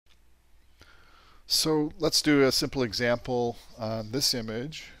So let's do a simple example on this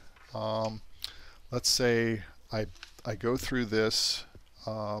image. Let's say I go through this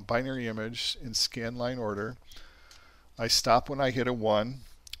binary image in scan line order. I stop when I hit a 1,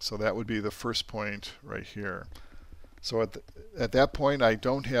 so that would be the first point right here. So at that point I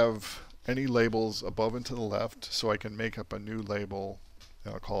don't have any labels above and to the left, so I can make up a new label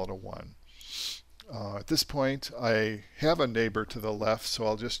and I'll call it a 1. At this point I have a neighbor to the left, so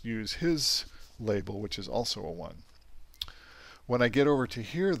I'll just use his label, which is also a 1. When I get over to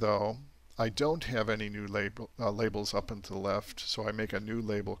here though, I don't have any new labels up and to the left, so I make a new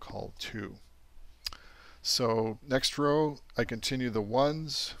label called 2. So next row I continue the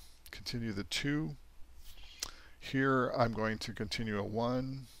 1s, continue the 2. Here I'm going to continue a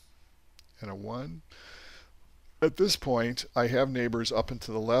 1 and a 1. At this point I have neighbors up and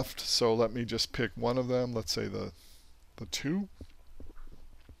to the left, so let me just pick one of them, let's say the 2.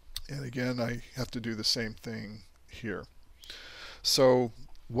 And again, I have to do the same thing here. So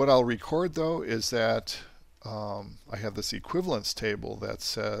what I'll record though is that I have this equivalence table that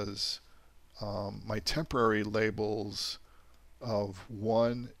says my temporary labels of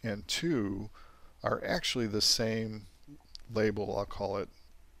 1 and 2 are actually the same label. I'll call it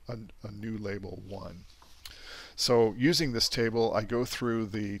a new label 1. So using this table, I go through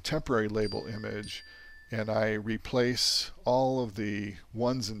the temporary label image and I replace all of the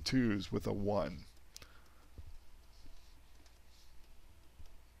 1s and 2s with a 1.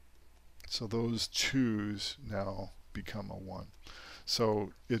 So those 2s now become a 1.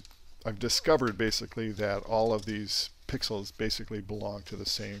 So I've discovered basically that all of these pixels basically belong to the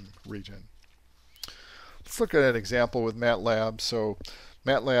same region. Let's look at an example with MATLAB. So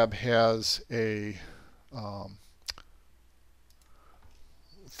MATLAB has a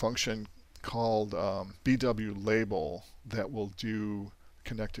function called BW label that will do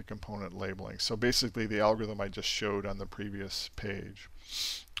connected component labeling. So basically the algorithm I just showed on the previous page.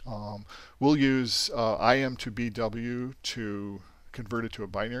 We'll use IM to BW to convert it to a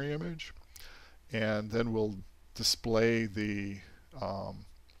binary image, and then we'll display the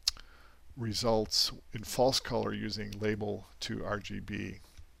results in false color using label to RGB.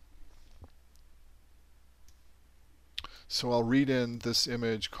 So I'll read in this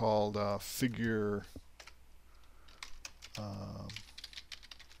image called figure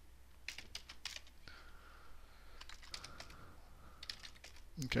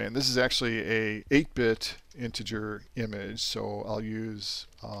okay, and this is actually a 8-bit integer image, so I'll use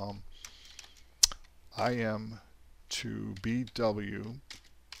IM to BW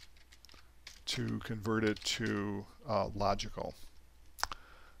to convert it to logical.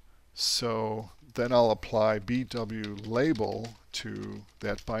 So then I'll apply BW label to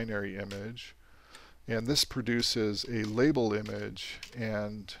that binary image, and this produces a label image,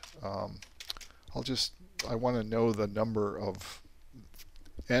 and I want to know the number of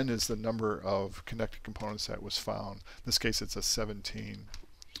N is the number of connected components that was found. In this case it's a 17.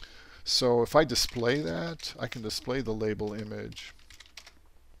 So if I display that, I can display the label image,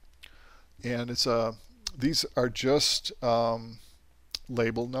 and these are just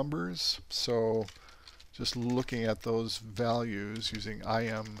label numbers. So just looking at those values using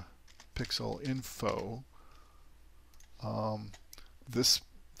IM pixel info, this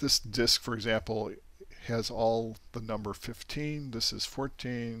disk, for example, has all the number 15, this is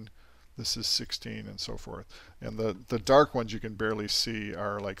 14, this is 16, and so forth. And the dark ones you can barely see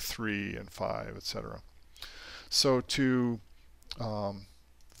are like 3 and 5, etc. So to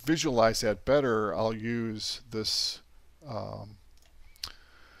visualize that better, I'll use this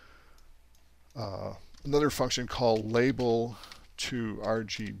another function called label to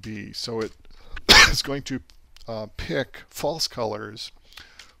RGB. So it is going to pick false colors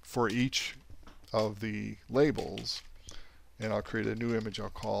for each of the labels, and I'll create a new image I'll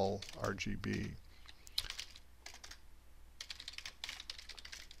call RGB.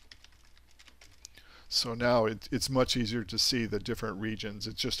 So now it's much easier to see the different regions.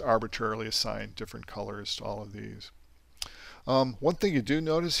 It's just arbitrarily assigned different colors to all of these. One thing you do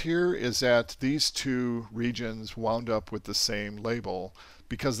notice here is that these two regions wound up with the same label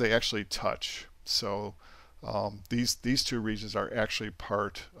because they actually touch. So these two regions are actually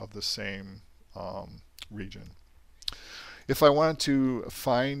part of the same region. If I wanted to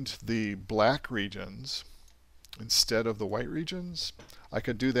find the black regions instead of the white regions, I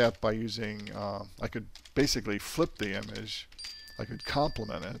could do that by using, I could basically flip the image. I could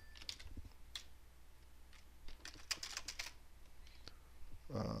complement it.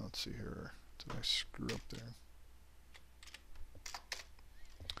 Let's see here. Did I screw up there?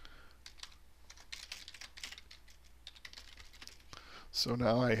 So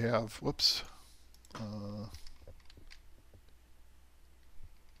now I have, whoops,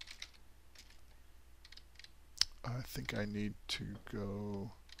 I think I need to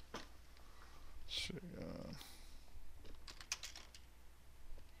go.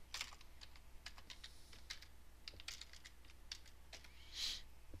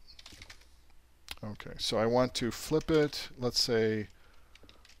 Okay, so I want to flip it, let's say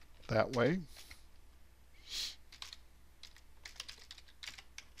that way.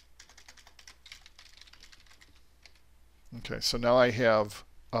 Okay, so now I have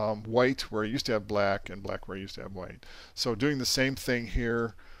white where I used to have black and black where I used to have white. So doing the same thing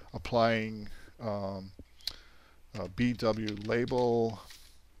here, applying BW label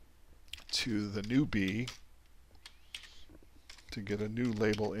to the new B to get a new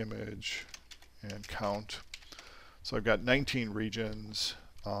label image and count. So I've got 19 regions.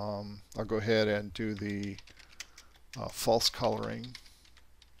 I'll go ahead and do the false coloring.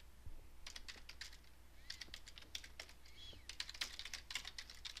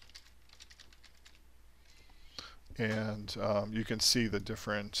 And you can see the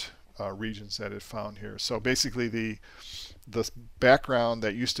different regions that it found here. So basically the background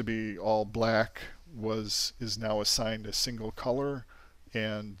that used to be all black is now assigned a single color,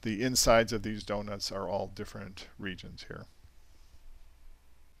 and the insides of these donuts are all different regions here.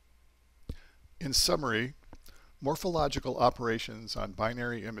 In summary, morphological operations on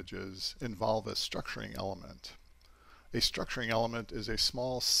binary images involve a structuring element. A structuring element is a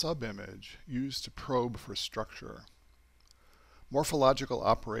small subimage used to probe for structure. Morphological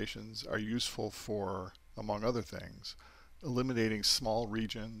operations are useful for, among other things, eliminating small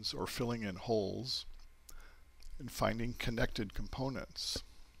regions or filling in holes, and finding connected components.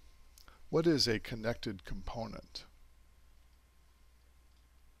 What is a connected component?